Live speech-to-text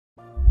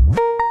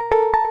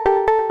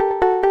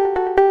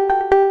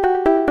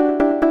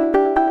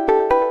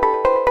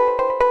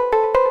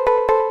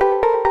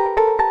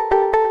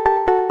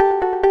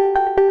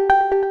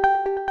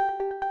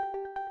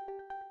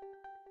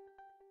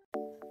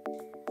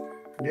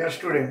Dear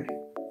student,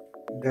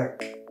 দেখ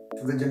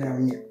তোদের জন্য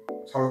আমি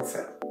শরৎ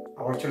স্যার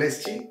আবার চলে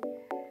এসেছি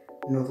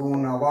নতুন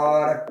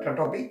আবার একটা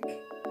টপিক,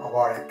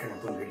 আবার একটা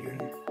নতুন ভিডিও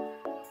নিয়ে।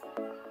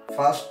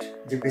 ফার্স্ট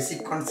যে বেসিক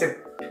কনসেপ্ট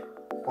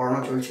পড়ানো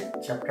চলছে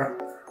চ্যাপ্টার,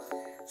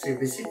 সেই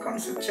বেসিক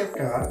কনসেপ্ট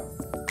চ্যাপ্টার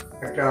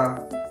একটা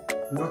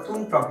নতুন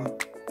topic,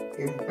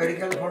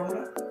 empirical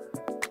formula,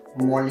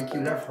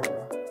 molecular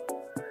formula,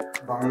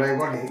 বাংলায়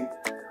বলে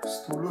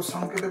স্থূল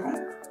সংকেত এবং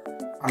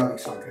আণবিক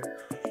সংকেত।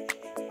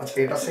 আজকে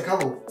এটা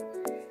শেখাবো।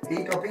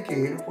 এই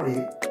টপিকের উপরে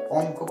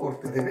অঙ্ক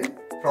করতে দেবে,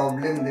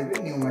 প্রবলেম দেবে,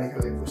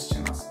 নিউমেরিক্যালের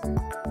কোশ্চেন আসবে।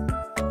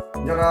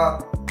 যারা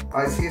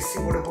ICSE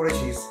বোর্ডে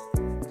পড়েছিস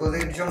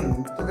তোদের জন্য,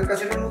 তোদের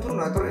কাছে এটা নতুন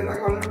নয়, তোরা এর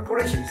আগে অলরেডি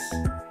পড়েছিস,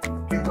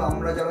 কিন্তু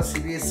আমরা যারা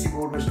CBSE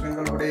বোর্ড, ওয়েস্ট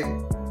বেঙ্গল বোর্ডে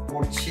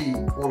পড়ছি,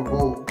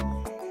 পড়বো,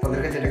 তাদের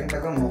কাছে এটা কিন্তু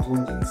একদম নতুন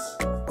জিনিস।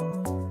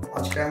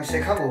 আজকে আমি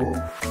শেখাবো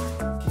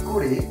কি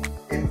করে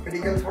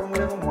এম্পিরিক্যাল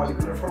ফর্মুলা এবং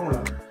মলিকুলার ফর্মুলা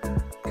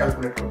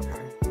ক্যালকুলেট করতে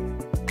হয়।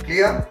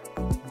 ক্লিয়ার?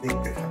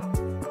 দেখতে থাক।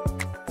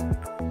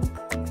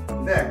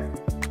 দেখ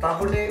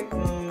তাহলে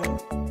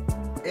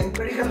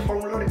এম্পিরিক্যাল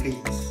ফর্মুলার কি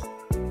জিনিস?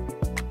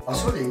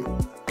 আসলে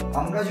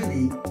আমরা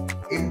যদি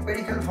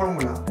এম্পিরিক্যাল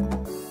ফর্মুলা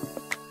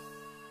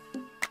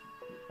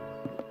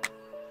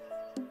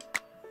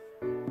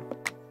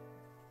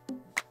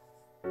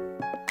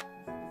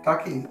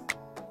তাকে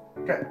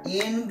একটা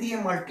n দিয়ে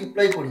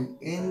মাল্টিপ্লাই করি,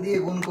 n দিয়ে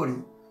গুণ করি,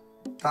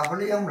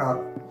 তাহলেই আমরা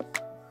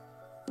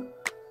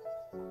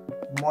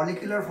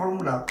মলিকুলার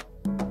ফর্মুলা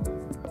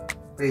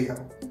পেয়ে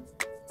যাব।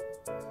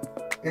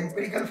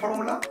 এম্পিরিক্যাল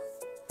ফর্মুলা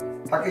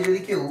তাকে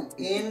যদি কেউ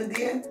n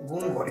দিয়ে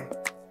গুণ করে,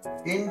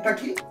 nটা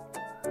কি?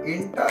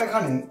 nটা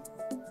এখানে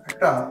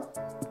একটা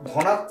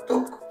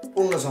ধনাত্মক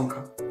পূর্ণ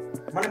সংখ্যা,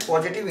 মানে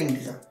পজিটিভ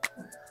ইন্টিজার।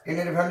 n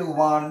এর ভ্যালু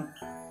 1,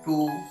 2,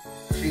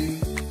 3,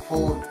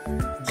 4,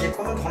 যে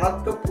কোনো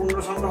ধনাত্মক পূর্ণ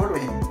সংখ্যা হলো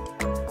n।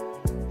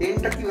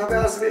 nটা কিভাবে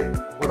আসবে,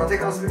 কোথা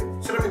থেকে আসবে,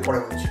 সেটা আমি পরে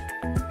বলছি,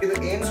 কিন্তু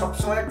n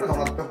সবসময় একটা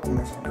ধনাত্মক পূর্ণ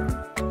সংখ্যা।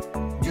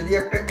 যদি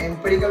একটা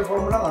এম্পিরিক্যাল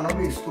ফর্মুলা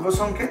আণবিক স্থূল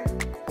সংকেত,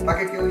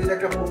 তাকে কেউ যদি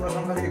একটা পূর্ণ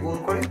সংখ্যা থেকে গুণ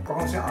করে,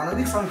 তখন সে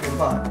আণবিক সংকেত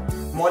বা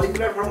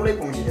মলিকুলার ফর্মুলায়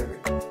পৌঁছে যাবে।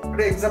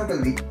 একটা এক্সাম্পল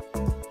দিই,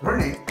 ধরে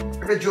নে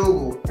একটা যৌগ,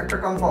 একটা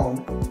কম্পাউন্ড,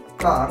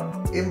 তার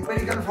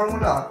empirical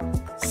formula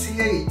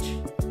CH।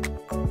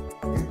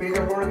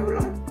 Empirical formula কি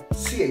বললাম?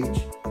 CH,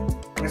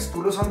 মানে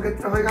স্থূল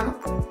সংকেতটা হয়ে গেল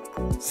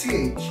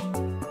CH।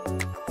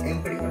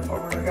 এম্পিরিক্যাল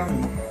ফর্মুলাকে আমি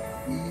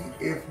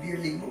EF দিয়ে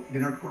লিখবো,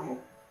 ডিনোট করবো,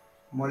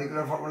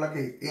 মলিকুলার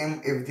ফর্মুলাকে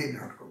MF দিয়ে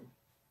ডিনোট করবো।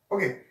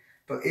 ওকে,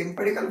 তো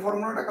এম্পিরিক্যাল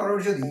ফর্মুলাটা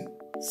কারোর যদি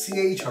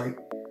CH হয়,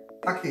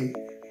 তাকে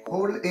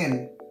হোল n,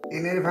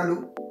 n এর ভ্যালু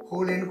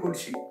হোল n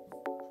করছি,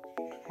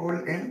 হোল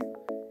n।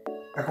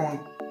 এখন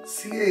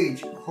CH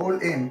হোল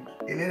n,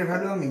 n এর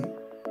ভ্যালু আমি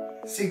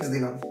 6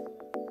 দিলাম,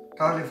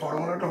 তাহলে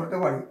ফর্মুলাটা হতে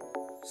পারে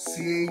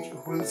CH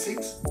হোল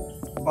 6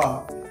 বা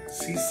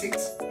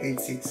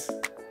C6H6।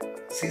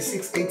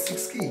 C6H6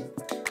 কি?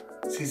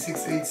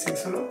 C6H6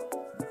 হলো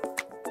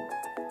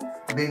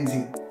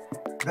বেনজিন।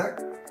 দেখ,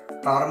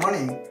 তার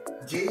মানে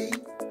যেই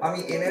আমি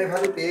n এর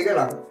ভ্যালু পেয়ে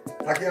গেলাম,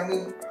 তাকে আমি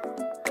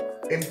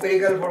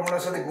এম্পিরিক্যাল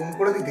ফর্মুলার সাথে গুণ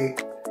করে দিতে,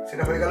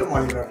 সেটা হয়ে গেল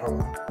মলিকুলার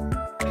ফর্মুলা।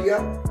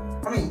 ক্লিয়ার?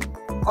 আমি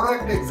আরো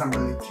একটা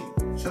এক্সাম্পল দিচ্ছি,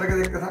 সেটাকে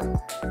দেখতে থাক।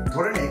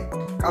 ধরে নে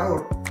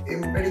কারোর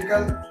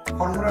এম্পিরিক্যাল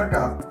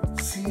ফর্মুলাটা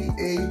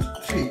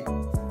CH3,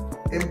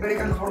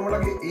 এম্পিরিক্যাল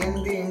ফর্মুলাকে n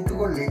দিয়ে ইনটু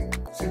করলে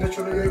সেটা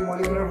চলে যায়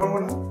মলিকুলার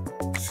ফর্মুলা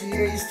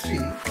CH3।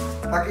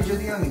 তাকে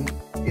যদি আমি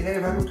n এর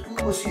ভ্যালু 2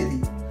 বসিয়ে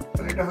দিই,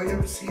 তাহলে এটা হয়ে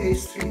যাবে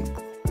CH3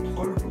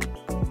 whole 2,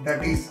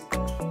 that is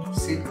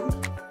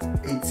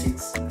C2H6।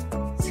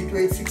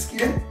 C2H6 কি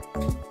রে?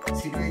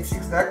 C2H6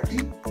 দেখ কি?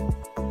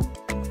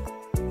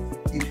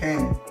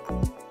 ইথেন।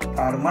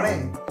 তার মানে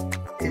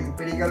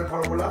এম্পিরিক্যাল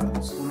ফর্মুলা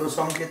স্থূল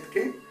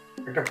সংকেতকে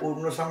একটা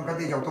পূর্ণ সংখ্যা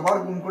দিয়ে যতবার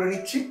গুণ করে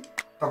নিচ্ছি,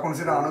 তখন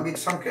সেটা আণবিক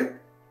সংকেত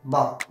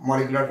বা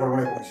মলিকুলার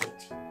ফর্মুলায় পৌঁছে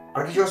যাচ্ছে।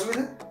 আর কিছু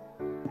অসুবিধা?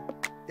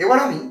 এবার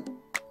আমি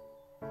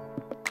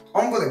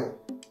অঙ্ক দেব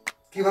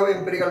কিভাবে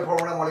এম্পিরিক্যাল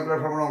ফর্মুলা,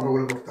 মলিকুলার ফর্মুলা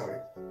অঙ্কগুলো করতে হবে।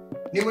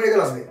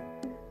 নিউমেরিক্যাল আসবে,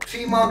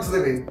 3 মার্কস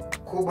দেবে,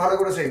 খুব ভালো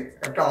করেছে,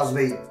 একটা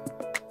আসবেই।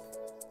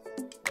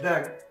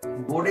 দেখ,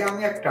 বোর্ডে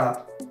আমি একটা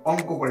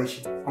অঙ্ক করেছি,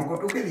 অঙ্ক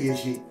 2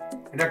 দিয়েছি,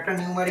 এটা একটা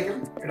নিউমেরিক্যাল,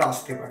 এটা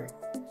আসতে পারে।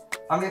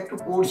 আমি একটু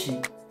পড়ছি,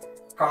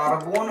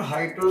 কার্বন,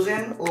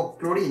 হাইড্রোজেন ও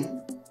ক্লোরিন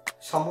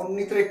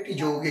সমন্বিত একটি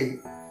যৌগে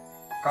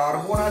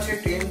কার্বন আছে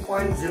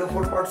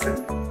 10.04%,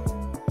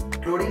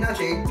 ক্লোরিন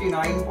আছে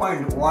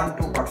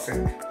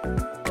 89.12%।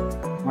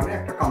 মানে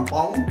একটা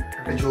কম্পাউন্ড,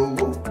 একটা যৌগ,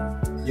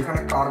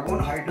 যেখানে কার্বন,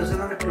 হাইড্রোজেন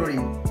আর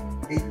ক্লোরিন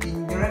এই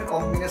তিনজনের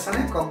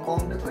কম্বিনেশনে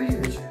কম্পাউন্ডে তৈরি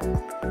হয়েছে,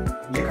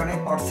 যেখানে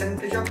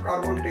পার্সেন্টেজ অফ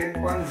কার্বন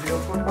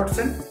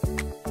 10.04%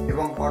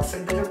 এবং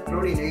পার্সেন্টেজ অফ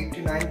ক্লোরিন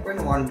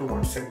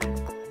 89.12%।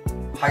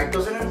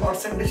 হাইড্রোজেনের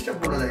পার্সেন্টেজটা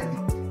বলে দেয়নি,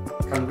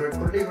 ক্যালকুলেট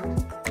করলেই হবে।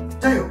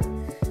 যাই হোক,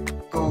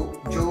 তো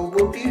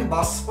যৌগটির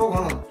বাষ্প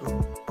ঘনত্ব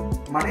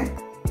মানে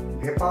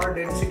vapour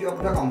density of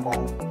the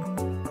compound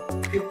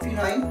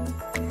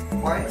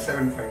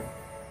 59.75।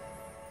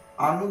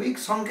 আণবিক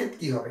সংকেত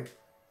কি হবে?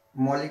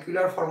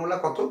 মলিকুলার ফর্মুলা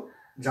কত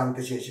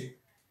জানতে চেয়েছে।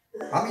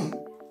 আমি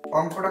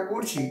অঙ্কটা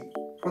করছি,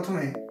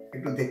 প্রথমে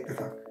একটু দেখতে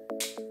থাক।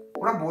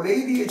 ওরা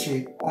বলেই দিয়েছে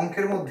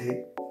অঙ্কের মধ্যে,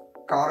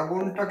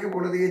 কার্বনটাকে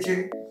বলে দিয়েছে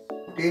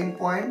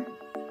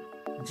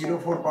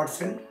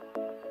 10.04%,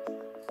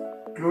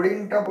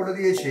 ক্লোরিনটা বলে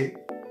দিয়েছে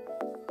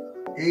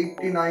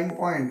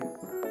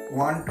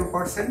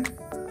 89.12%,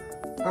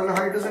 তাহলে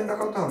হাইড্রোজেনটা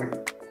কত হবে?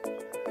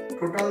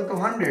 টোটাল তো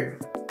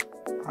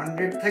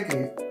 100 থেকে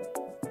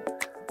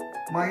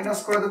মাইনাস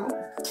করে দেবো,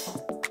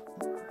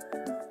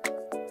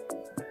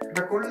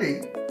 এটা করলেই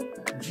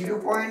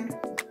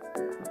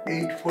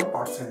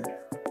 0.84%।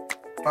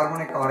 তার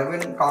মানে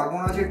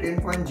কার্বন আছে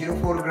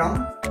 10.04 গ্রাম,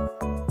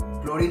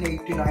 ক্লোরিন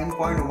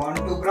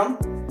 89.12 গ্রাম,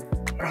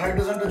 আর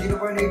হাইড্রোজেনটা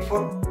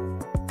 0.84।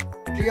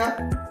 ক্লিয়ার?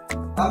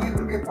 আমি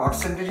এগুলোকে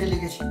পার্সেন্টেজে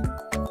লিখেছি।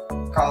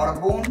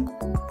 কার্বন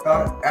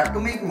তার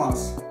অ্যাটমিক মাস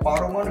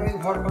পারমাণবিক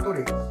ভর কত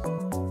রে?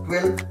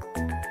 12।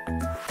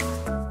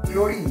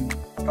 ক্লোরিন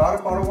তার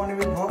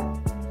পারমাণবিক ভর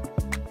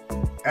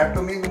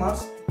অ্যাটমিক মাস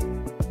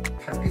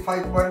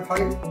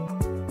 35.5,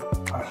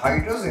 আর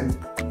হাইড্রোজেন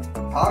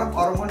তার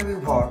পারমাণবিক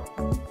ভর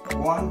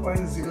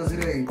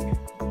 1.008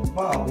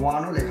 বা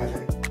 1ও লেখা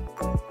যায়।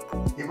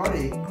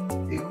 এবারে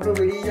এগুলো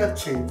বেরিয়ে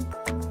যাচ্ছে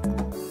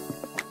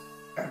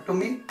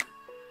অ্যাটমিক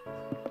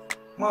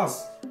মাস,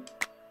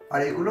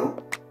 আর এগুলো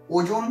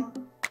ওজন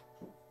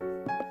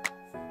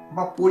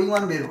বা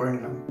পরিমাণ বের করে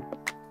নিলাম।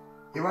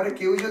 এবারে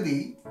কেউ যদি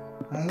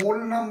মোল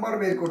নাম্বার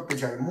বের করতে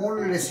চায়, মোল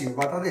রেশিও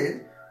বা তাদের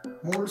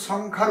মোল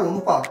সংখ্যার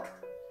অনুপাত,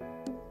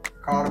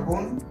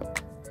 কার্বন,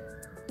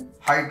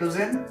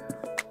 হাইড্রোজেন,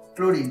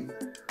 ক্লোরিন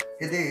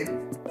এদের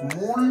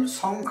মোল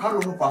সংখ্যার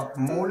অনুপাত,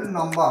 মোল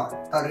নাম্বার,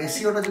 তার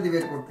রেশিওটা যদি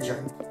বের করতে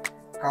চাই,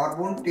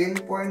 কার্বন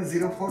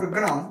 10.04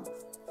 গ্রাম,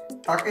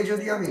 তাকে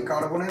যদি আমি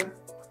কার্বনের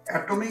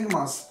অ্যাটমিক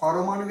মাস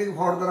পারমাণবিক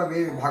ভর দ্বারা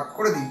ভাগ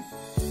করে দিই,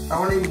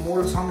 তাহলে এই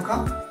মোল সংখ্যা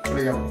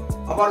চলে যাবে।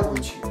 আবার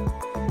বলছি,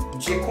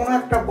 যে কোনো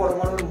একটা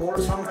পরমাণুর মোল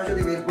সংখ্যা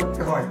যদি বের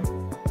করতে হয়,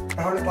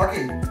 তাহলে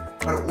তাকে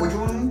তার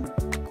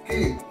ওজনকে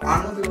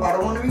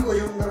পারমাণবিক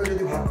ওজন দ্বারা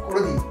যদি ভাগ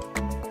করে দিই,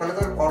 তাহলে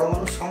তার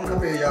পরমাণুর সংখ্যা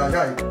পেয়ে যাওয়া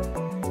যায়।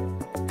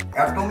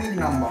 অ্যাটমিক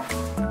নাম্বার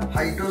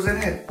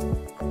হাইড্রোজেনের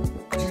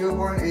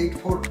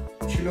 0.84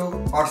 ছিল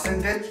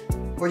পার্সেন্টেজ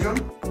ওজন,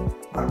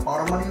 আর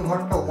পারমাণবিক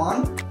ভরটা 1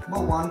 বা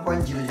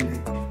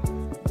 1.008।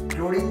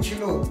 ক্লোরিন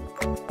ছিল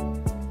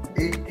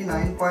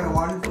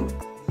 89.12,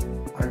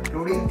 আর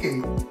ক্লোরিনকে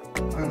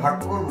আমি ভাগ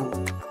করব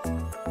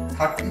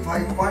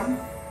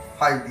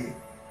 35.5 দিয়ে।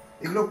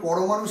 এগুলো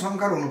পরমাণু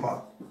সংখ্যার অনুপাত,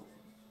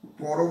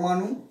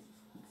 পরমাণু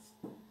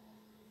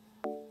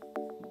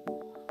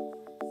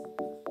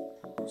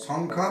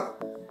সংখ্যা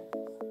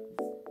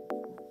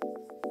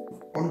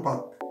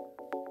অনুপাত,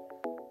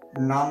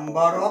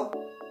 নাম্বার অফ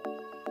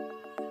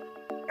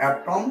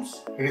অ্যাটমস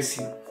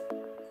রেশিও।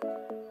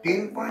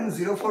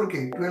 10.04 কে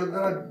 12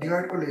 দ্বারা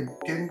ডিভাইড করলে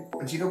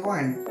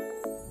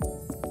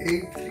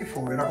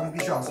 0.834 এরকম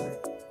কিছু আসবে।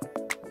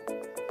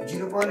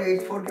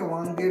 0.84 কে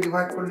 1 দিয়ে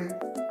ডিভাইড করলে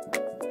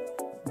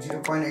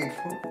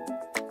 0.84,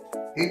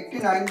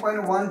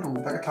 89.12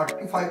 তাকে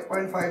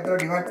 35.5 দ্বারা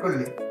ডিভাইড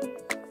করলে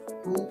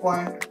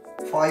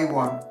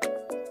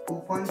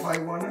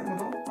 2.51 এর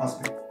মতো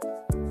আসবে।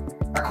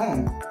 এখন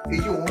এই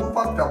যে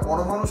অনুপাতটা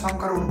পরমাণু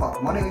সংখ্যার অনুপাত,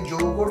 মানে ওই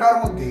যৌগটার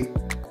মধ্যে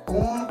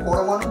কোন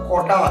পরমাণু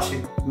কটা আছে,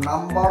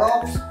 number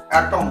of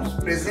atoms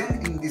present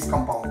in this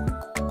compound.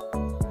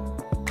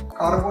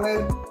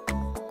 কার্বনের,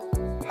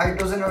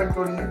 হাইড্রোজেন আর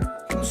ক্লোরিনের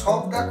কিন্তু সব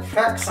দেখ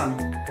ফ্র্যাকশন,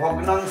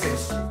 ভগ্নাংশে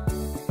এসছে।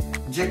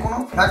 যে কোনো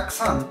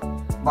ফ্র্যাকশন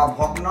বা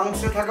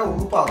ভগ্নাংশে থাকা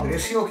অনুপাত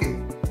রেশিওকে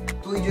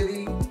তুই যদি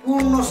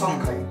পূর্ণ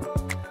সংখ্যায়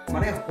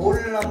মানে হোল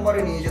নাম্বারে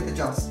নিয়ে যেতে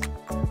চাস,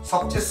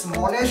 সবচেয়ে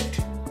স্মলেস্ট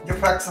যে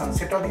ফ্র্যাকশন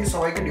সেটা দিয়ে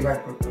সবাইকে ডিভাইড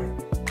করতে হয়।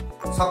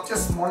 সবচেয়ে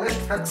স্মলেস্ট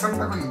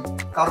ফ্র্যাকশনটা কি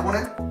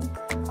কার্বনের,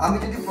 আমি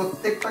যদি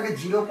প্রত্যেকটাকে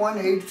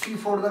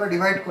 0.834 দ্বারা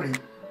ডিভাইড করি,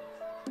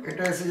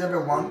 এটা এসে যাবে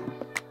 1।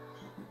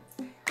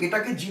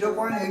 এটাকে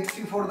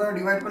 0.834 দ্বারা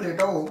ডিভাইড করলে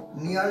এটাও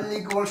নিয়ারলি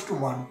ইকুয়ালস টু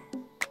 1,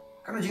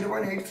 কারণ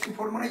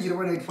 0.834 মানে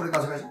 0.84 এর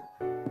কাছাকাছি।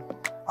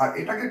 আর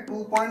এটাকে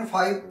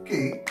 2.5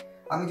 কে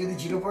আমি যদি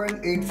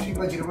 0.83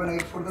 বা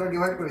 0.84 দ্বারা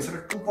ডিভাইড করি, সেটা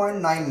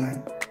 2.99,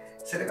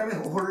 সেটাকে আমি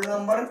হোল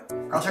নাম্বার,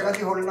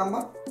 কাছাকাছি হোল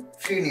নাম্বার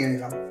 3 নিয়ে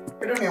নিলাম।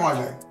 এটা নেওয়া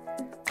যায়।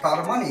 তার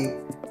মানে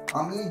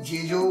আমি যে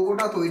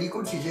যৌগটা তৈরি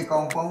করছি, যে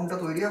কম্পাউন্ডটা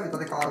তৈরি হবে,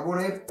 তাতে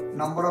কার্বনের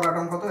নাম্বার অফ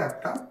অ্যাটম কত?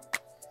 1টা,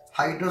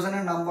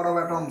 হাইড্রোজেনের নাম্বার অফ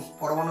অ্যাটম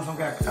পরমাণু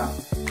সংখ্যা 1টা,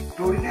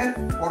 ক্লোরিনের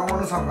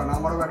পরমাণু সংখ্যা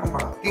নাম্বার অফ অ্যাটম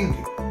কটা?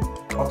 3টে।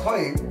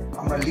 অতএব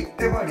আমরা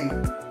লিখতে পারি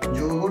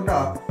যৌগটা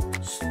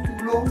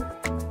স্থূল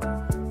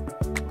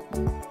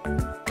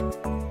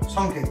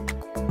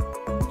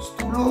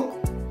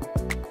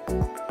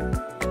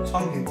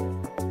সংকেত,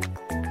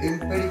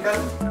 এম্পেরিক্যাল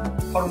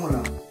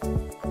ফর্মুলা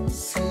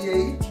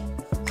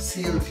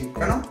CHCl3।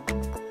 কেন?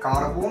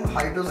 কার্বন,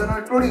 হাইড্রোজেন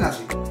আর ক্লোরিন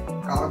আছে,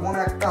 কার্বন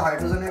একটা,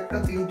 হাইড্রোজেন একটা,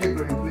 3টে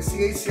ক্লোরিন,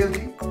 CHCl3।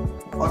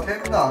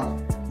 অর্থাৎ তার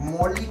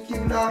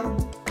মলিকিউলার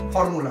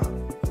ফর্মুলা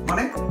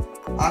মানে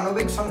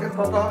আণবিক সংকেত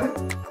কত হবে?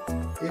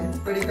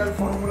 এম্পেরিক্যাল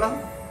ফর্মুলা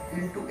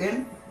ইন্টু n,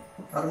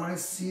 তার মানে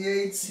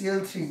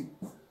CHCl3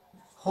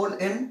 হোল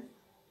n।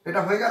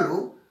 এটা হয়ে গেল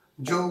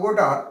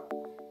যৌগটার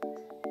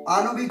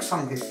আণবিক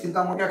সংকেত, কিন্তু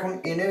আমাকে এখন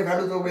এন এর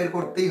ভ্যালু তো বের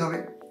করতেই হবে।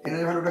 এন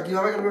এর ভ্যালুটা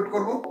কিভাবে ক্যালকুলেট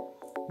করব?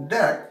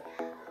 দেখ,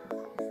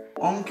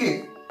 অঙ্কে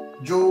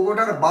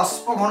যৌগটার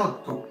বাষ্প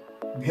ঘনত্ব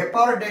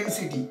ভেপার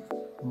ডেনসিটি,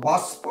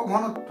 বাষ্প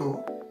ঘনত্ব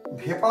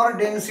ভেপার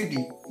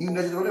ডেনসিটি,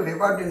 ইংরেজিতে বলে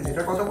ভেপার ডেনসিটি,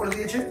 এটা কত বলে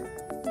দিয়েছে?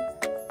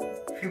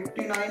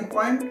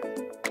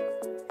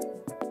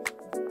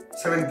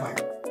 59.75।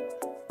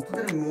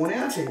 তোদের মনে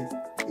আছে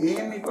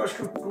m =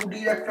 2d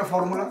এর একটা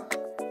ফর্মুলা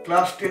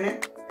ক্লাস 10 এ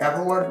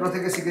অ্যাভোগাড্রো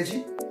থেকে শিখেছি।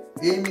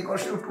 m =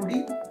 2d,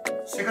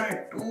 সেখানে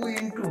 2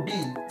 × d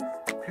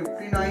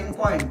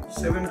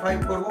 59.75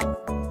 করব,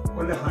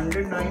 করলে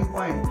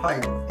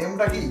 109.5।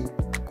 mটা কি?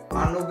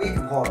 আণবিক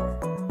ভর,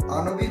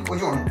 আণবিক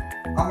ওজন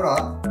আমরা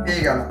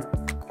পেয়ে গেলাম।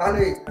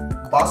 তাহলে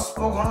বাষ্প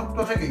ঘনত্ব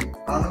থেকে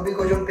আণবিক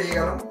ওজন পেয়ে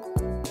গেলাম।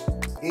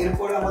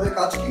 এরপরে আমাদের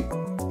কাজ কি?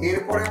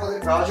 এরপরে আমাদের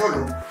কাজ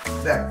হলো,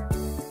 দেখ,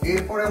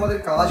 এরপরে আমাদের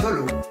কাজ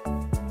হলো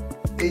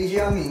এই যে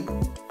আমি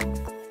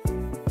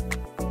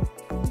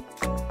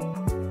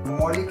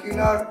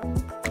মলিকুলার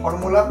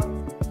ফর্মুলা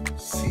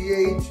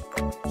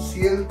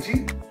CHCl3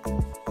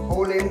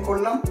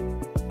 করলাম,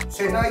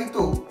 সেটাই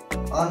তো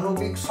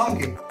আণবিক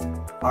সংকেত।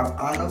 আর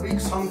আণবিক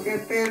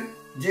সংকেতের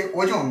যে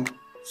ওজন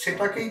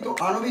সেটাকেই তো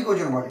আণবিক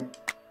ওজন বলে।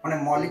 মানে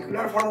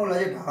মলিকুলার ফর্মুলা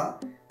যেটা,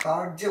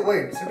 তার যে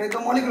ওয়েট সেটাই তো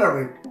মলিকুলার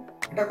ওয়েট।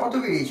 এটা কত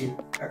বেরিয়েছে?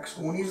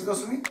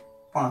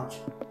 119.5।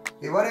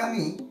 এবারে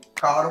আমি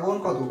কার্বন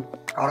কত?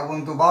 কার্বন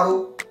তো 12,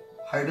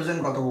 হাইড্রোজেন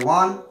কত?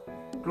 1,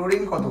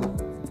 ক্লোরিন কত?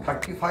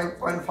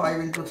 35.5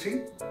 × 3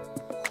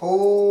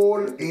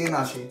 হোল n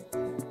আছে,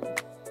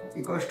 =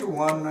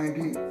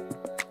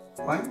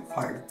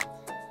 190.5।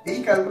 এই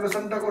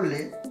ক্যালকুলেশনটা করলে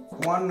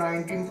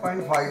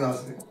 119.5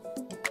 আসবে।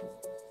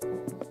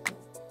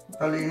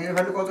 তাহলে n এর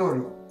ভ্যালু কত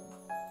হলো?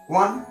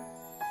 1।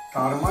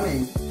 তার মানে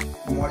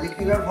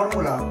মলিকুলার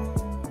ফর্মুলা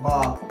বা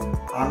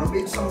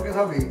আণবিক সংকেত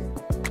হবে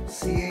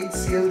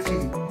CHCl3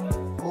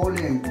 হোল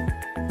n,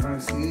 মানে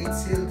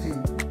CHCl3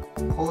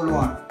 হোল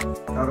 1,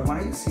 তার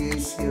মানে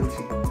CHCl3।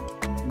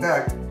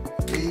 দেখ,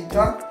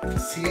 এইটা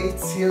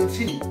CHCl3,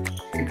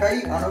 এটাই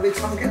আণবিক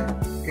সংকেত,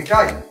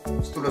 এটাই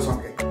স্থূল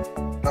সংকেত।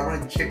 তার মানে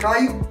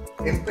যেটাই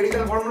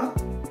এম্পিরিক্যাল ফর্মুলা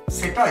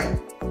সেটাই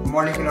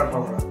মলিকুলার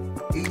ফর্মুলা।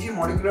 এই যে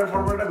মলিকুলার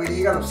ফর্মুলাটা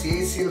বেরিয়ে গেল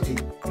CHCl3,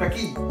 এটা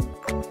কি?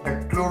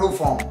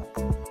 ক্লোরোফর্ম।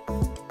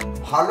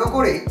 ভালো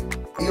করে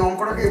এই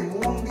অঙ্কটাকে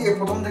মন দিয়ে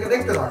প্রথম থেকে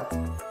দেখতে থাক।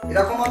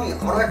 এরকম আমি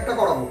আরো একটা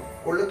করাবো,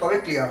 করলে তবে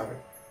ক্লিয়ার হবে।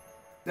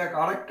 দেখ,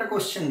 আরেকটা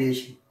কোশ্চেন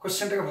দিয়েছি,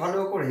 কোশ্চেনটাকে ভালো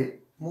করে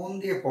মন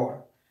দিয়ে পড়।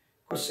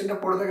 কোশ্চেনটা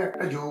পড়ে দেখ,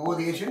 একটা যৌগ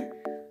দিয়েছে,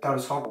 তার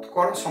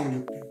শতকরা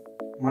সংযুক্তি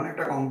মানে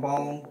একটা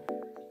কম্পাউন্ড,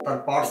 তার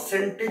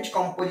পার্সেন্টেজ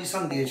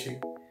কম্পোজিশন দিয়েছে।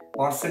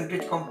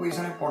 পার্সেন্টেজ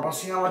কম্পোজিশনে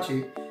পটাশিয়াম আছে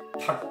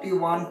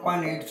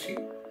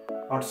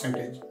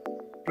 31.83%,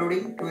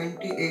 ক্লোরিন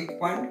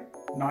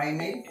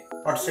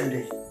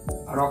 28.98%,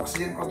 আর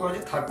অক্সিজেন কত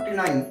আছে?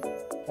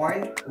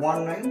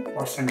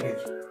 39.19%।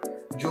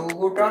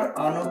 যৌগটার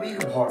আণবিক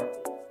ভর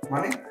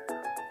মানে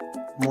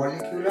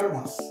মলিকুলার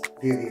মাস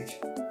দিয়ে দিয়েছে।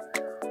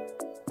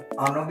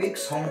 আণবিক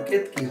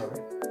সংকেত কি হবে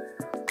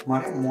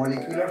মানে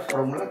মলিকুলার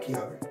ফর্মুলা কি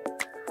হবে?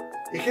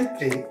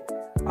 এক্ষেত্রে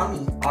আমি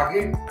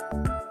আগের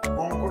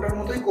অঙ্কটার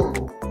মতোই করব,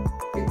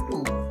 একটু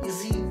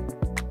ইজি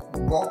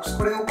বক্স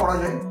করেও করা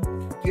যায়।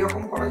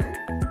 কিরকম করা যায়?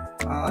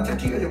 আচ্ছা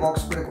ঠিক আছে,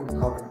 বক্স করে করতে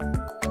হবে না,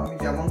 আমি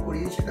যেমন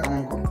করিয়েছি তেমন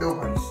করতেও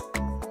পারিস।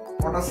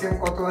 পটাশিয়াম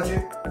কত আছে?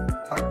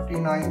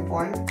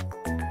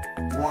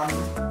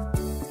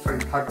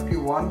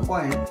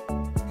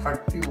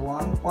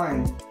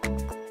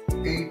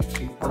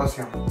 31.83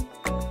 পটাশিয়াম।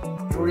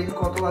 ক্লোরিন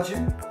কত আছে?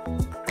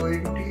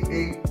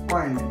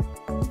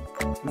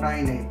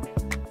 28.98।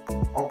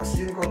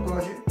 অক্সিজেন কত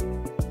আছে?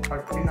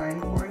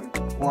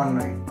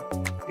 39.19।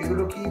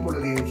 এগুলো কি বলে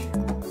দিয়েছে?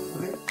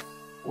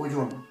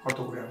 ওজন কত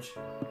করে আছে।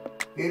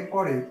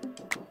 এরপরে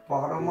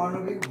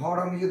পারমাণবিক ভর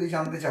আমি যদি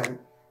জানতে চাই,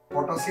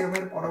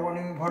 পটাশিয়ামের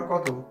পারমাণবিক ভর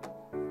কত?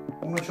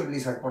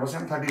 39 হয়,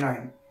 পটাশিয়াম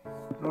 39।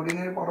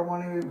 ক্লোরিনের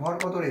পারমাণবিক ভর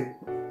কত রে?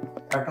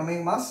 অ্যাটমিক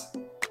মাস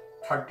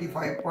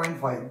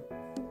 35.5।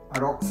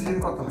 আর অক্সিজেন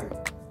কত হয়?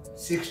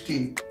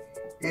 16।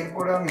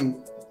 এরপরে আমি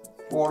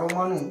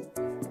পরমাণু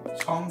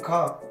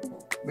সংখ্যা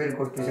বের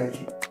করতে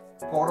চাইছি।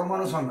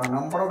 পরমাণু সংখ্যা,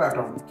 নাম্বার অফ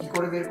অ্যাটম, কি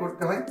করে বের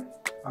করতে হয়?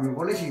 আমি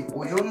বলেছি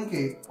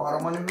ওজনকে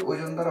পারমাণবিক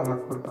ওজন দ্বারা ভাগ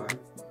করতে হয়।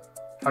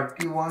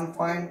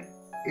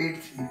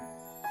 31.83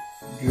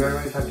 divided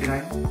by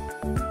 39,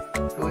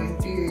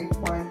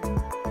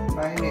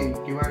 28.98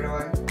 divided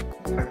by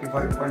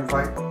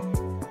 35.5,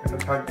 এটা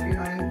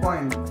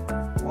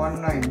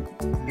 39.19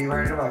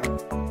 divided by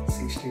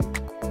 16।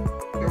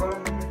 এবার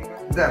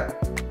দেখ,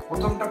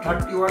 প্রথমটা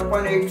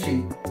 31.83,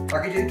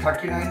 তাকে যদি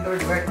 39 দ্বারা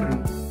ডিভাইড করি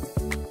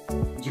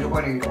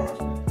 0.81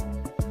 আসবে।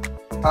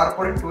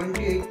 তারপরে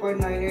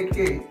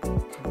 28.98কে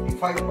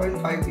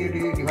 35.5 দিয়ে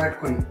ডিভাইড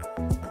করি,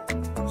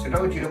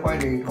 সেটাও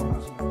 0.81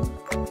 আসবে।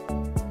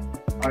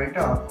 আর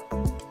এটা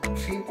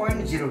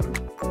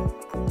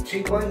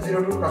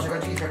 3.02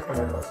 কাছাকাছি কিছু একটা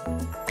ভ্যালু আছে।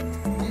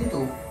 কিন্তু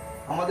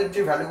আমাদের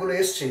যে ভ্যালুগুলো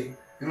এসছে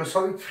এগুলো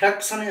সবই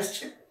ফ্র্যাকশনে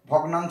এসছে,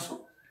 ভগ্নাংশ।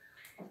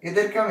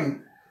 এদেরকে আমি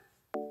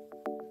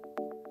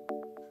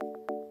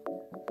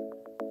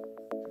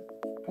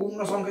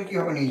পূর্ণ সংখ্যা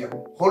কিভাবে নিয়ে যাব,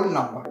 হোল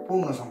নাম্বার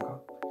পূর্ণ সংখ্যা।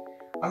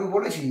 আমি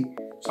বলেছি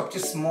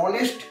সবচেয়ে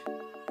স্মলেস্ট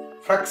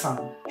ফ্র্যাকশন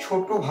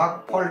ছোট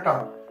ভাগফলটা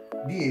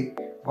দিয়ে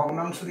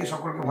ভগ্নাংশ দিয়ে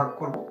সকলকে ভাগ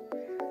করব।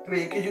 তবে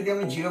একে যদি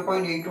আমি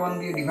 0.81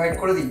 দিয়ে ডিভাইড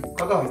করে দিই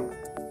কত হবে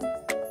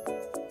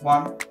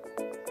 1,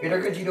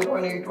 এটাকে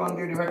 0.81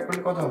 দিয়ে ডিভাইড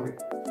করলে কত হবে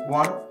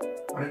 1,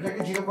 আর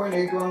এটাকে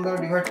 0.81 দ্বারা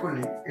ডিভাইড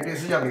করলে এটা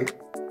এসে যাবে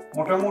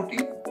মোটামুটি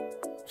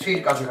 3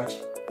 এর কাছাকাছি।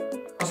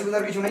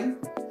 অসুবিধার কিছু নেই।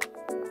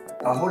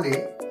 তাহলে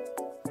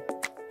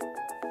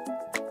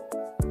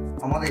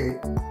আমাদের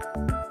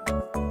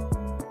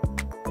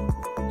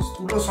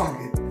স্থূল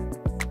সংকেত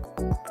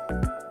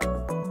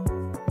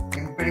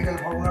এম্পিরিক্যাল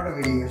ফর্মুলাটা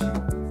বেরিয়ে গেছে,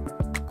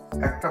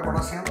 একটা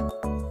পটাশিয়াম,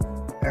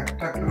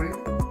 একটা ক্লোরিন,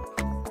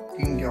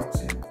 3টে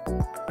অক্সিজেন।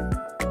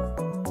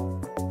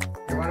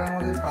 এবারে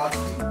আমাদের কাজ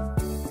কি,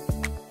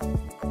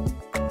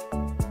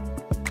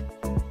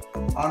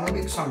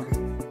 আণবিক সংকেত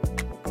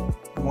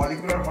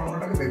মলিকুলার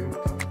ফর্মুলাটাকে বের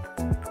করতে হবে।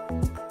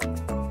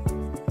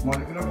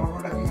 মলিকুলার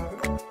ফর্মুলাটা কি হবে,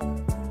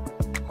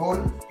 হোল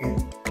এন।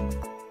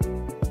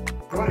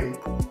 এবারে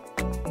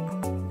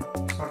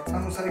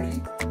শর্তানুসারে কি,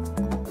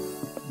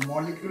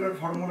 মলিকুলার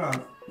ফর্মুলার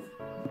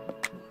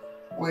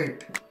ওয়েট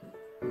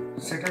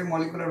সেটাই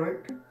মলিকুলার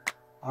ওয়েট,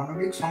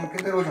 আণবিক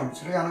সংকেতের ওজন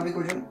সেটাই আণবিক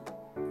ওজন।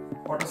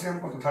 পটাশিয়াম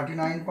কত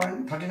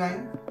 39.39,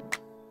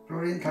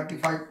 ক্লোরিন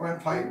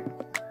 35.5,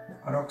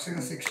 আর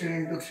অক্সিজেন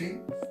 16 × 3,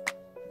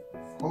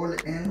 হোল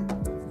এন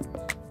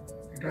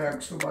এটা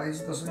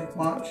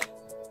 122.5।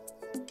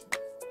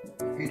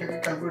 এটাকে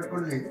ক্যালকুলেট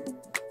করলে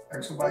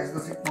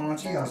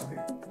 122.5ই আসবে।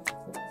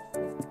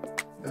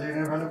 তাহলে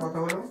এর ভ্যালু কত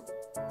হলো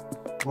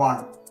 1।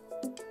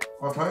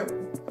 অতএব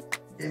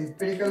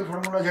এম্পিরিক্যাল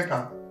ফর্মুলা যেটা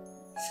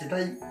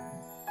সেটাই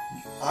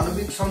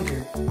আণবিক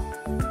সংকেত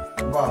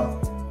বা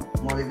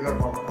molecular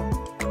formula,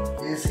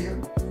 ACl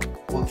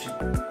O3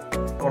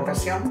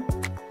 potassium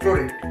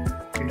chlorate,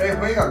 এটাই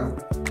হয়ে গেল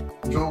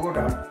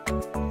যৌগটা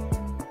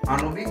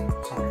আণবিক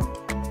সংকেত।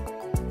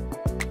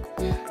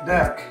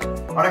 দেখ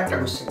আরেকটা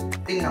কোশ্চেন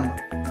 3 নম্বর,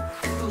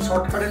 একটু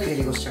শর্টকাটে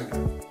লিখেছি কোশ্চেনটা,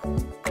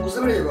 বুঝতে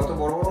পেরে যাবে, অত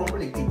বড় বড় অঙ্ক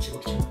লিখতে ইচ্ছে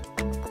করছে না।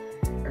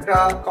 একটা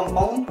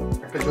কম্পাউন্ড,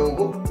 একটা যৌগ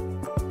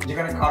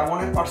যেখানে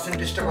কার্বনের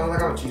পার্সেন্টেজটা কত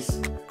থাকা উচিত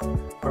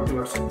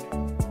 40%,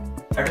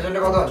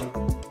 হাইড্রোজেনটা কত আছে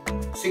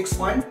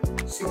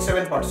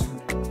 6.67%,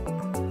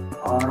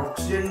 আর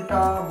অক্সিজেনটা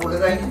বলে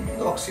দেয়নি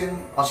কিন্তু অক্সিজেন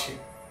আছে।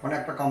 মানে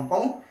একটা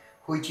compound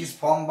which is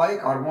form by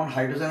carbon,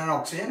 hydrogen and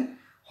oxygen,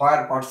 where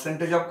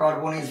percentage of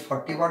carbon is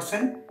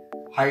 40%,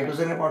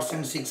 হাইড্রোজেনের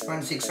percent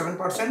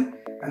 6.67%,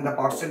 and the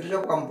percentage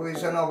of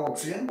composition of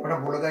oxygen ওটা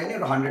বলে দেয়নি,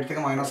 ওটা 100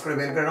 থেকে মাইনাস করে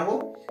বের করে নেবো।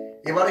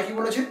 এবারে কি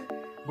বলেছে,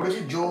 বলেছে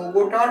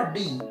যৌগটার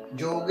ডি,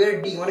 যৌগের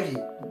ডি মানে কি,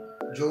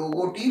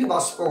 যৌগটির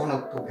বাষ্প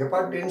ঘনত্ব,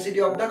 vapour density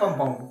of the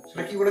compound,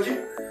 সেটা কি বলেছে,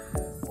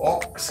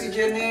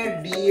 অক্সিজেনের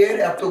ডি এর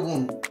এত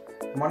গুণ,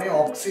 মানে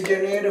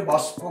অক্সিজেনের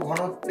বাষ্প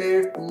ঘনত্বের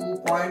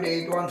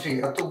 2.813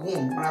 এত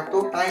গুণ, মানে এত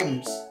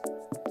টাইমস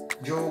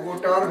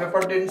যৌগটার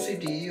ভেপার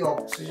ডেনসিটি,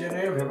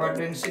 অক্সিজেনের ভেপার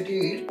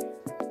ডেনসিটির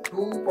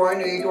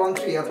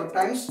 2.813 এত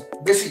টাইমস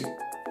বেশি।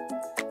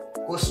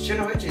 কোশ্চেন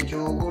হয়েছে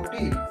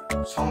যৌগটির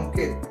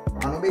সংকেত,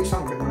 আণবিক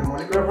সংকেত মানে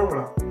মলিকুলার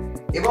ফর্মুলা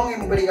এবং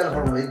এম্পিরিক্যাল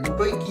ফর্মুলা, এই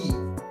দুটোই কি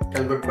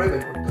ক্যালকুলেট করে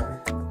বের করতে হবে।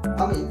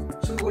 আমি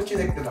শুরু করছি,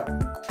 দেখতে থাক।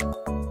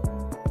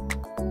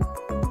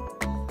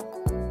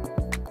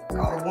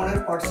 কার্বনের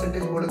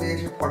পার্সেন্টেজ বলে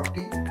দিয়েছে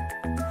 40,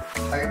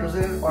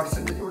 হাইড্রোজেনের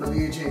পার্সেন্টেজ বলে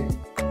দিয়েছে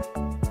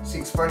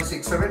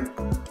 6.67,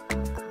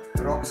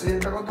 আর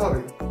অক্সিজেনটা কত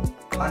হবে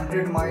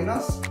 100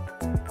 মাইনাস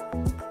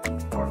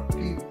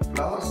 40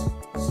 প্লাস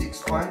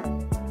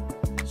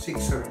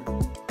 6.67,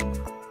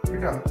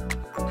 এটা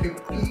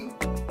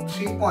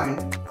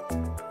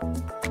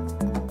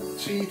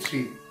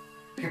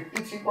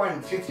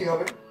 53.33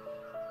 হবে।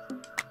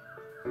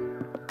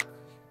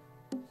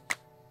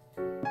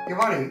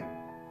 এবারে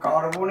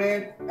কার্বনের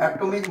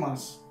অ্যাটমিক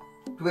মাস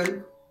 12,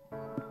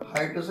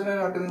 হাইড্রোজেনের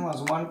অ্যাটমিক মাস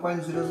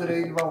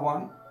 1.008 বা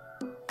 1,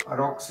 আর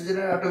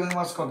অক্সিজেনের অ্যাটমিক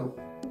মাস কত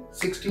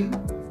 16।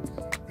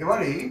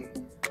 এবারে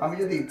আমি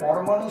যদি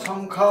পরমাণু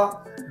সংখ্যা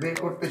বের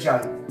করতে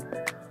চাই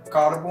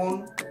কার্বন,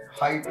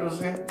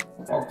 হাইড্রোজেন,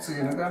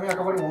 অক্সিজেন, আমি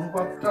একেবারে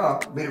অনুপাতটা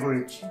বের করে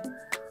দিচ্ছি।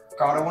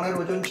 কার্বনের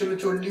ওজন ছিল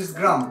 40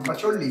 গ্রাম বা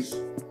 40,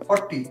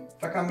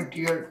 তাকে আমি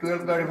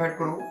 12 দ্বারা ডিভাইড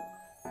করবো।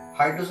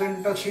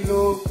 হাইড্রোজেনটা ছিল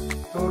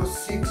তোর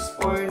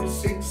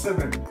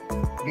 6.67,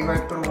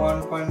 ডিভাইড করো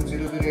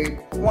 1.008,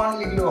 1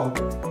 লিখলেও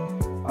হবে।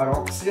 আর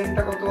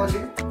অক্সিজেনটা কত আছে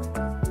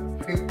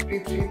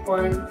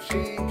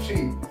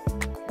 53.33,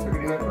 তাকে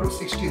ডিভাইড করো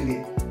 16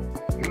 দিয়ে।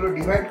 এগুলো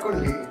ডিভাইড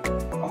করলে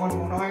আমার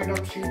মনে হয় এটা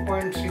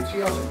 3.33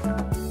 আসে,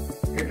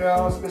 এটা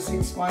আসবে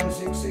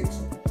 6.66,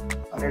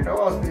 আর এটাও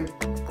আসবে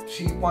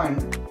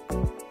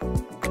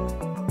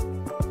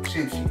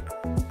 3.33।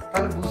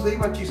 তাহলে বুঝতেই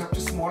পারছি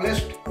সবচেয়ে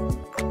স্মলেস্ট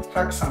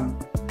ফ্র্যাকশন,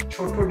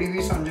 ছোট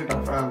ডিভিশন যেটা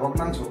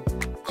ভগ্নাংশ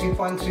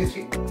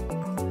 3.33,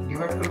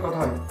 ডিভাইড করলে কত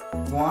হয়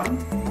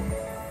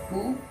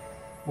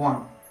 1:1।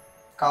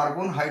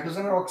 কার্বন,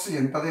 হাইড্রোজেন আর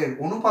অক্সিজেন তাদের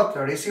অনুপাতটা,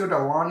 রেশিওটা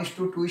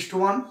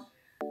 1:2:1।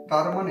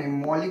 তার মানে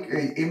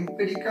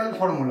এম্পিরিক্যাল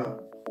ফর্মুলা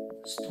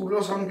স্থূল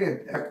সংকেত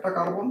একটা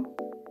কার্বন,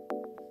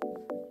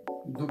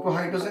 দুটো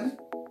হাইড্রোজেন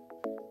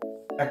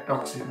একটা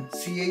অক্সিজেন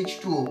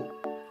CH2O।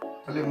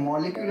 তাহলে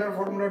মলিকুলার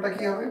ফর্মুলাটা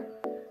কি হবে?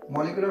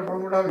 মলিকুলার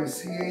ফর্মুলা হবে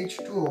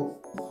CH2O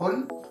হোল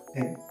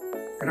N।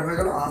 এটা হয়ে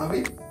গেল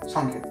আণবিক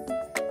সংকেত।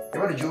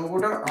 এবার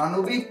যৌগটার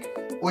আণবিক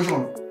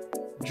ওজন,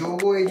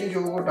 যৌগ এই যে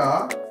যৌগটা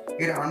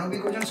এর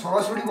আণবিক ওজন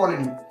সরাসরি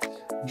বলেনি,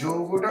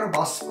 যৌগটার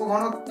বাষ্প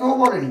ঘনত্বও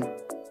বলেনি,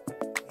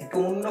 একটু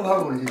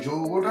অন্যভাবে বলেছে।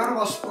 যৌগটার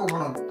বাষ্প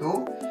ঘনত্ব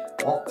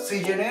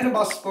অক্সিজেনের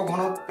বাষ্প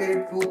ঘনত্বের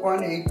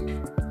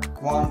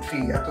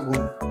 2.813 এত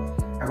গুণ।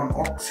 এখন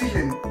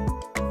অক্সিজেন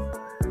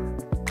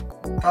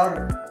তার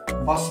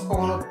বাষ্প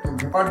ঘনত্ব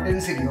ভেপার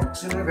ডেন্সিটি,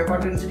 অক্সিজেনের ভেপার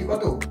ডেন্সিটি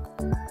কত?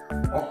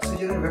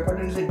 অক্সিজেনের ভেপার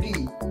ডেন্সিটি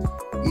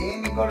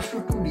m =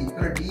 2d।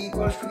 তাহলে d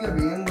 = কি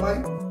হবে?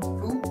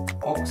 m/2।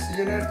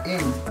 অক্সিজেনের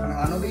m মানে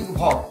আণবিক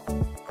ভর,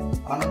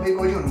 আণবিক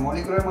ওজন,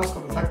 মলিকুলার মাস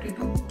কত?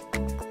 32।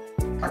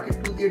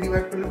 32 দিয়ে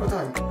ডিভাইড করলে কত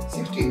হয়?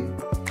 16।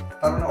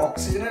 তার মানে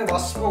অক্সিজেনের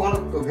বাষ্প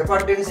ঘনত্ব ভেপার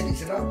ডেন্সিটি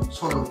সেটা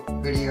 16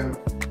 বেরিয়ে গেল।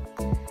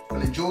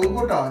 তাহলে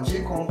যৌগটা যে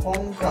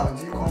কম্পাউন্ড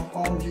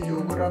যে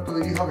যৌগটা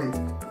তৈরি হবে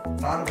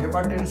তার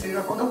ভেপার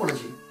ডেন্সিটিটা কত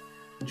বলেছি?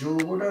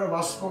 যৌগটার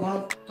বাষ্প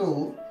ঘনত্ব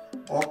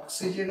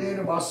অক্সিজেনের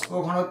বাষ্প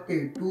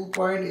ঘনত্বের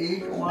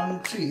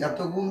 2.813 এত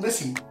গুণ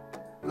বেশি।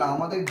 তাহলে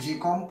আমাদের যে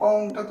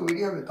কম্পাউন্ডটা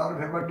তৈরি হবে তার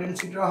ভেপার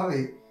ডেন্সিটিটা হবে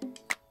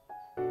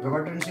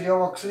vapour density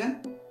of oxygen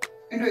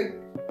into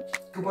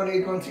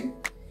 2.813।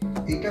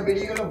 এইটা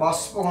বেরিয়ে গেল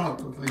বাষ্প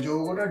ঘনত্ব। তাহলে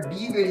যৌগটার D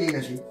বেরিয়ে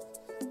গেছে,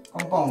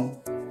 কম্পাউন্ড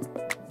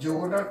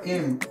যৌগটার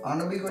M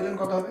আণবিক ওজন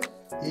কত হবে?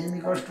 m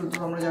 = তো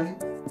আমরা জানি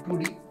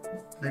 2d,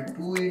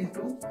 2 ×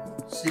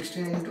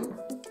 16 ×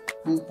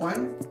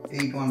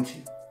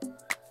 2.813।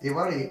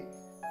 এবারে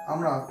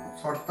আমরা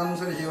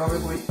শর্তানুসারে যেভাবে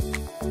করি,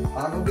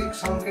 আণবিক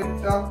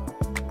সংকেতটা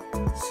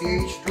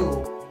CH2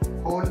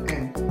 হোল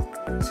N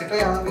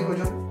সেটাই আণবিক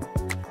ওজন।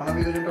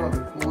 আণবিক ওজনটা কত?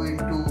 2 ×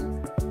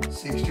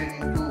 16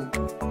 ×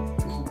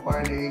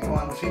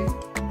 2.813।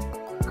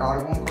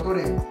 কার্বন কত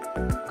রে?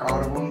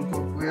 কার্বন তো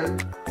 12,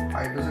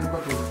 হাইড্রোজেন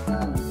কত? 2,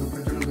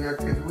 দুটোর জন্য 2 ×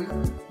 2,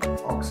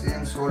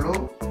 অক্সিজেন 16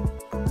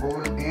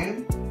 হোল N,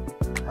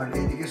 আর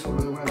এইদিকে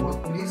 16 ×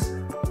 32,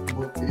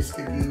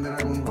 32কে 3 দ্বারা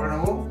গুণ করে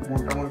নেবো,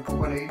 মোটামুটি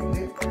 2.8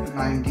 দিয়ে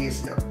 90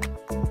 এসে যাবে।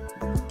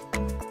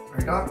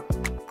 এটা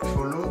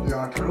 16, 2,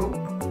 18,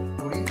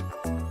 20,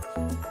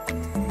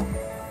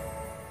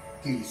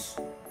 30।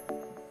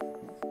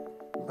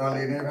 তাহলে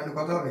n এর ভ্যালু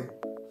কত হবে?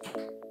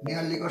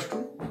 নিয়ারলি =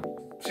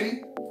 3।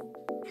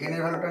 n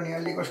এর ভ্যালুটা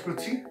নিয়ারলি =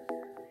 3।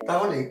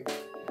 তাহলে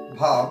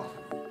ভাব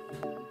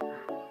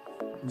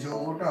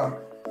যৌগটার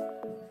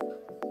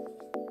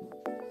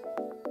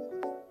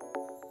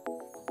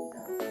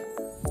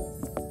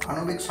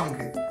আণবিক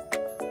সংকেত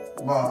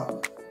বা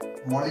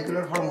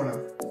মলিকুলার ফর্মুলা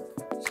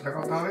সেটা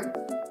কত হবে?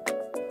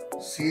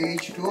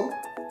 CH2O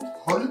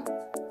হোল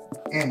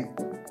N,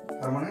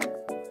 তার মানে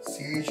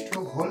CH2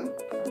 হোল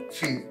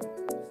 3,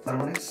 তার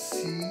মানে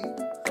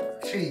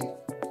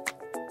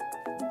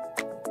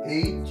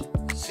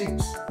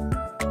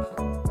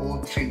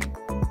C3H6O3।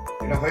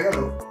 এটা হয়ে গেল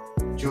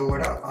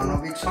যৌগটার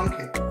আণবিক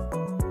সংকেত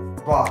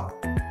বা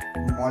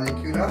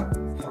মলিকুলার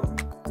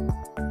ফর্মুলা।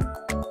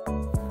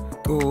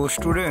 তো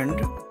স্টুডেন্ট,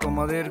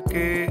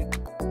 তোমাদেরকে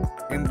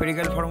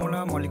এম্পিরিক্যাল ফর্মুলা,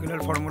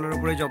 মলিকুলার ফর্মুলার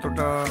উপরে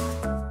যতটা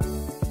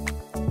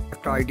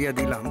একটা আইডিয়া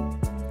দিলাম,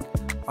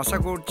 আশা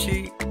করছি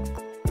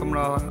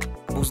তোমরা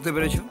বুঝতে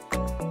পেরেছো।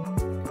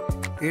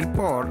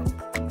 এরপর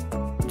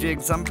যে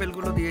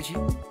এক্সাম্পলগুলো দিয়েছি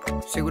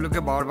সেগুলোকে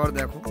বারবার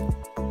দেখো,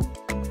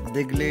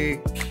 দেখলে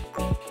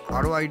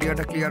আরও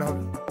আইডিয়াটা ক্লিয়ার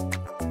হবে।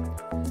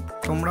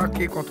 তোমরা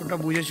কে কতটা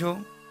বুঝেছো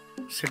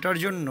সেটার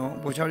জন্য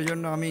বোঝার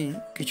জন্য আমি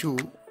কিছু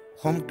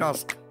হোম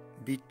টাস্ক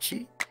দিচ্ছি,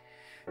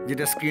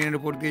 যেটা স্ক্রিনের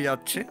উপর দিয়ে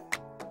যাচ্ছে।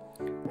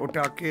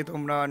 ওটাকে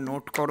তোমরা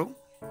নোট করো,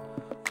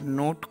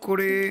 নোট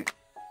করে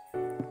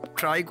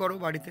ট্রাই করো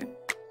বাড়িতে।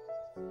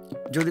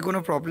 যদি কোনো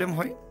প্রবলেম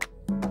হয়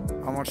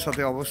আমার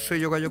সাথে অবশ্যই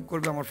যোগাযোগ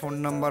করবে। আমার ফোন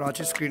নাম্বার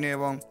আছে স্ক্রিনে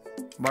এবং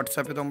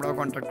হোয়াটসঅ্যাপে তোমরাও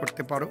কন্ট্যাক্ট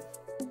করতে পারো,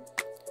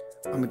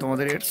 আমি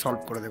তোমাদের এর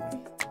সলভ করে দেব।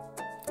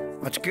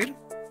 আজকের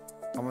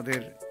আমাদের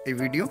এই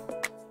ভিডিও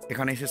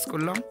এখানেই শেষ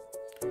করলাম।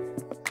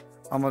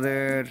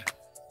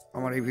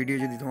 আমার এই ভিডিও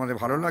যদি তোমাদের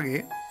ভালো লাগে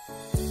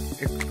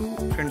একটু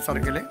ফ্রেন্ড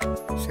সার্কেলে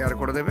শেয়ার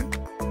করে দেবে,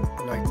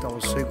 লাইক তো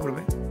অবশ্যই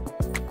করবে,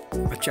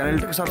 আর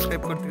চ্যানেলটাকে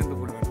সাবস্ক্রাইব করতে কিন্তু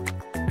ভুলবে না,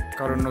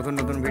 কারণ নতুন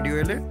নতুন ভিডিও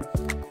এলে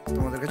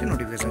তোমাদের কাছে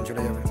নোটিফিকেশান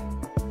চলে যাবে।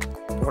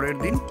 পরের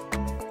দিন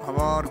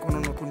আবার কোনো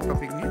নতুন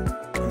টপিক নিয়ে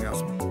আমি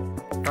আসবো।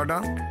 টাটা।